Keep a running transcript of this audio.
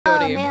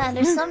Shiori. man,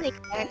 there's so many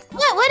characters.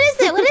 What is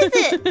it? What is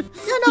it?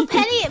 No,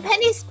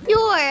 Penny's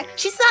pure.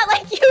 She's not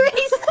like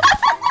Yuri's.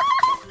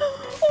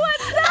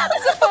 What's that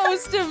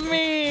supposed to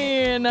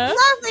mean?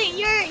 Nothing.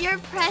 You're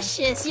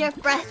precious. You're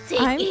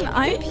breathtaking.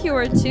 I'm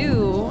pure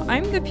too.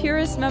 I'm the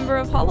purest member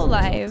of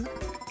Hololive.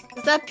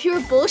 Is that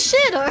pure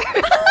bullshit or?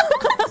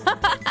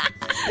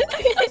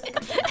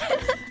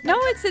 No,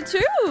 it's the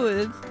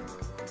truth.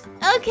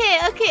 Okay.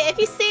 If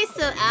you say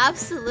so,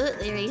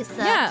 absolutely, Risa.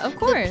 Yeah, of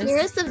course. The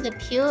purest of the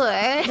pure.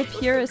 The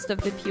purest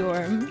of the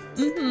pure.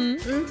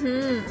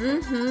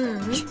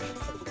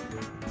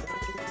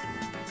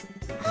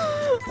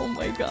 Oh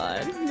my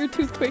god, you're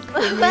too quick for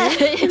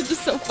me. You're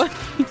just so funny.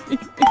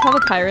 How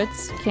the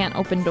pirates can't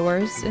open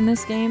doors in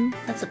this game.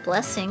 That's a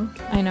blessing.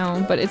 I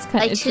know, but it's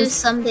kind of. I choose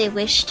someday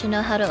wish to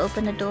know how to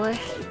open a door.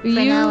 For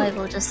now, I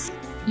will just.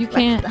 You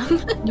can't.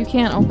 You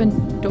can't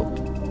open door.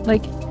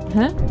 Like,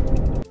 huh?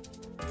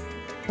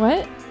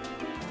 What?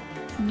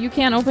 You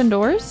can't open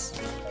doors?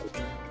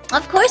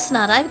 Of course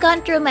not. I've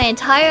gone through my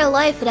entire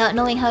life without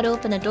knowing how to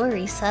open a door,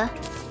 Risa.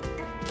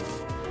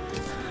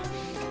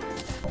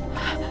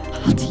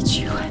 I'll teach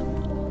you.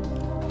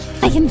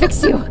 I can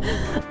fix you.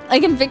 I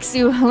can fix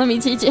you. Let me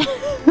teach you.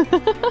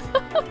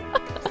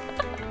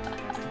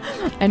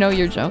 I know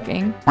you're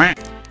joking.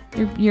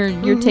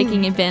 You're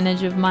taking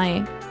advantage of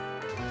my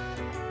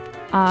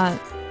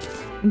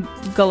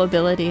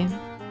gullibility.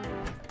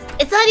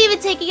 It's not even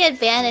taking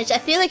advantage. I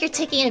feel like you're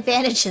taking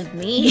advantage of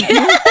me. How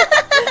am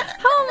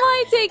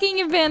I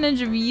taking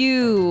advantage of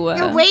you?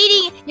 You're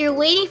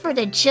waiting for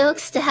the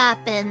jokes to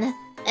happen.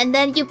 And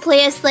then you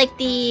play us like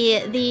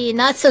the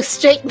not so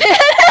straight man.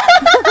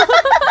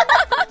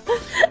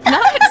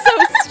 Not so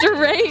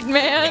straight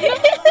man.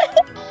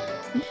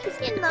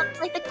 You know,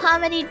 like the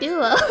comedy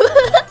duo.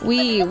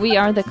 We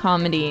are the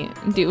comedy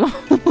duo.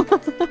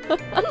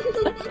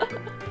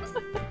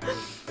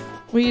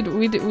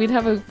 We'd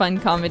have a fun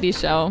comedy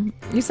show.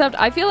 Except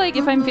I feel like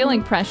if I'm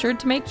feeling pressured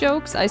to make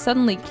jokes, I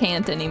suddenly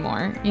can't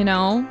anymore, you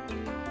know?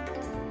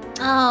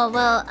 Oh,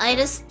 well, I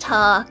just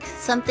talk.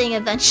 Something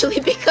eventually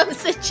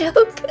becomes a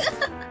joke.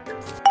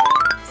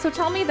 So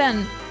tell me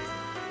then,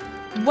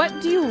 what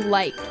do you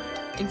like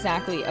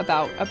exactly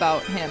about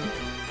him?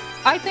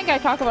 I think I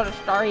talk about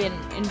Astari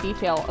in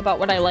detail about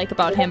what I like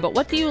about him, but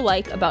what do you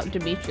like about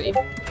Dimitri?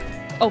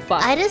 Oh,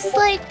 fuck. I just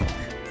like...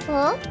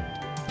 Huh?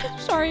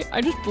 Sorry,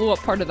 I just blew up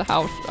part of the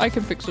house. I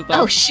can fix it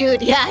though. Oh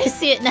shoot, yeah, I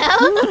see it now.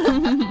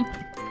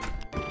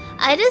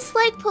 I just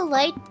like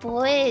polite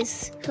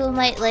boys who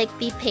might like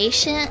be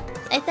patient,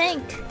 I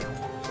think.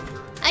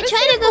 I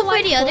try to go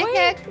for the other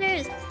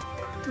characters.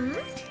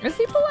 Is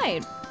he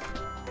polite?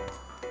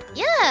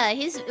 Yeah,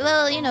 he's,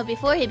 well, you know,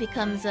 before he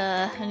becomes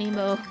an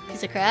emo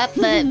piece of crap,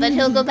 but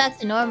he'll go back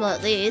to normal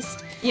at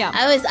least. Yeah.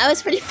 I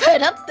was pretty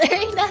fed up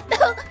during that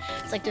though.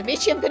 It's like,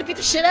 Dimitri, I'm gonna beat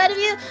the shit out of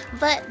you.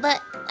 But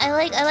I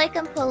like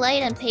him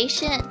polite and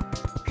patient,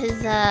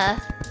 cause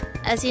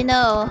as you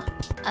know,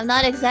 I'm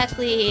not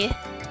exactly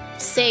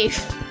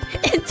safe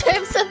in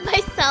terms of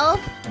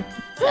myself.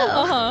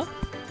 So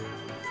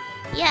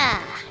yeah.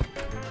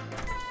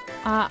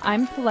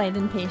 I'm polite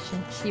and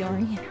patient,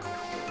 Shiori.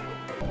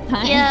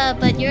 Hi. Yeah,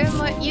 but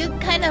you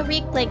kind of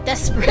reek like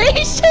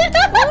desperation.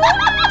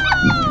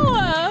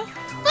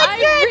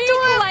 You're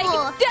adorable.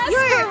 Like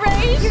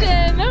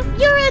desperation.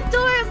 You're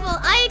adorable.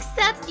 I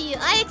accept you.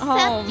 I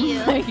accept you.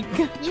 My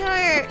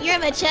God. You're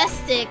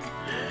majestic.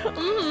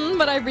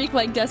 But I reek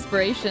like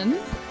desperation.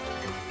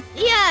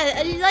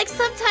 Yeah, like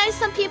sometimes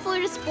some people are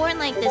just born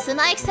like this,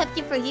 and I accept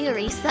you for you,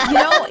 Risa. You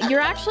know,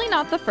 you're actually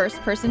not the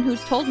first person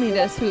who's told me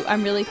this, who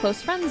I'm really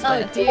close friends with.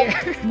 Oh dear.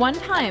 One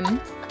time,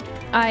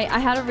 I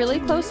had a really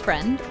close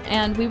friend,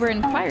 and we were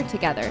in choir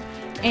together,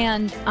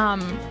 and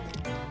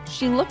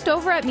she looked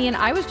over at me, and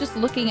I was just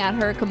looking at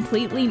her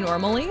completely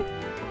normally.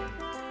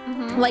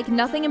 Like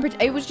nothing in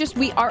particular. It was just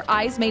our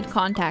eyes made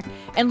contact.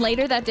 And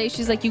later that day,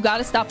 she's like, "You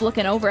gotta stop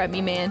looking over at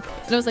me, man."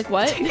 And I was like,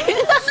 "What?"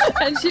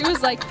 And she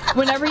was like,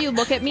 "Whenever you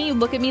look at me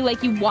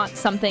like you want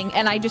something,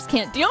 and I just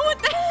can't deal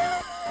with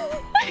that."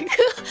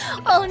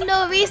 Oh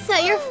no,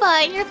 Risa, you're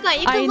fine. You're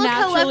fine. You can look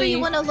however you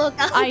want to look.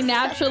 I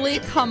naturally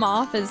come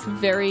off as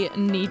very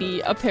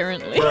needy,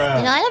 apparently. You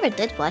know, I never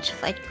did watch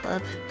Fight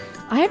Club.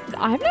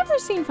 I've never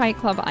seen Fight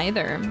Club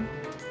either.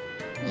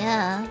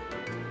 Yeah,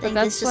 I think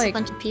it's just a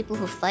bunch of people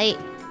who fight.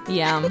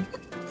 Yeah.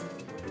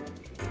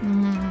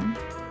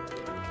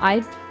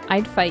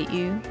 I'd fight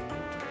you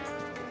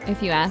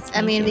if you asked me.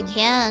 I mean, we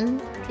can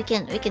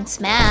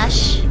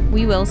smash.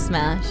 We will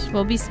smash.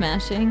 We'll be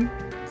smashing.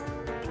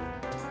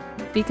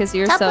 Because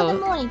you're top so... of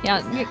the morning.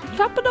 Yeah,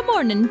 top of the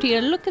morning, dear.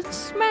 Look at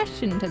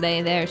smashing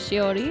today there,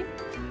 Shiori.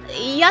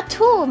 Yeah,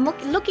 too.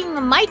 Looking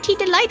mighty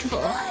delightful.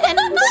 And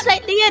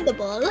slightly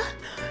edible.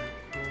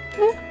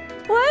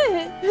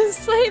 What?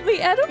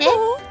 Slightly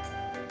edible? Eh?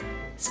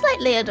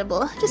 Slightly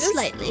edible. Just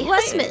slightly. A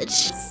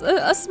smidge.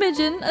 A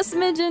smidgen. A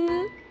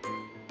smidgen.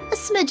 A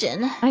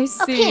smidgen. I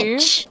see.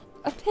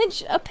 A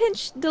pinch. A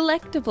pinch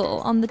delectable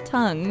on the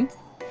tongue.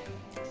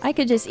 I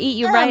could just eat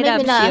you right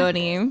up,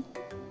 Shiori.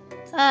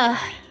 I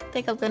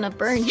think I'm gonna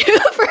burn you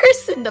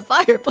first in the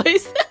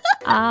fireplace.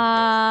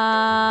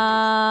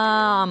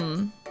 I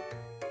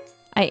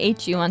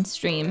ate you on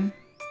stream.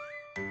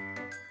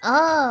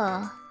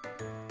 Oh.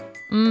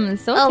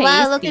 So Oh tasty.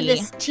 wow, look at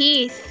this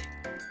teeth.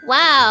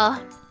 Wow.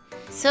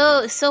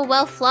 So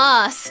well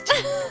flossed.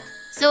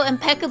 So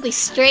impeccably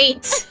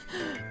straight.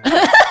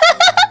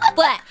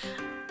 But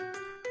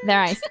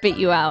there, I spit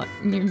you out.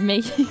 You're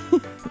making.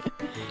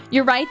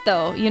 You're right,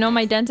 though. You know,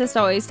 my dentist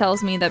always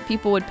tells me that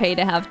people would pay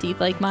to have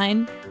teeth like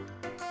mine.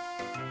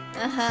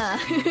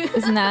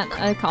 Isn't that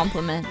a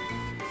compliment?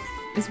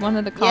 It's one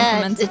of the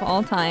compliments of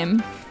all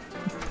time.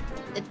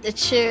 It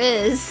sure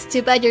is.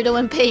 Too bad you're the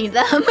one paying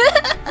them.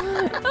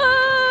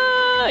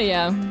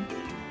 Yeah.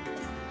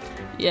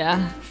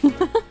 Yeah.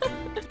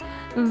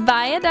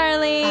 Bye,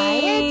 darling.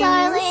 Bye,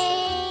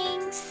 darling.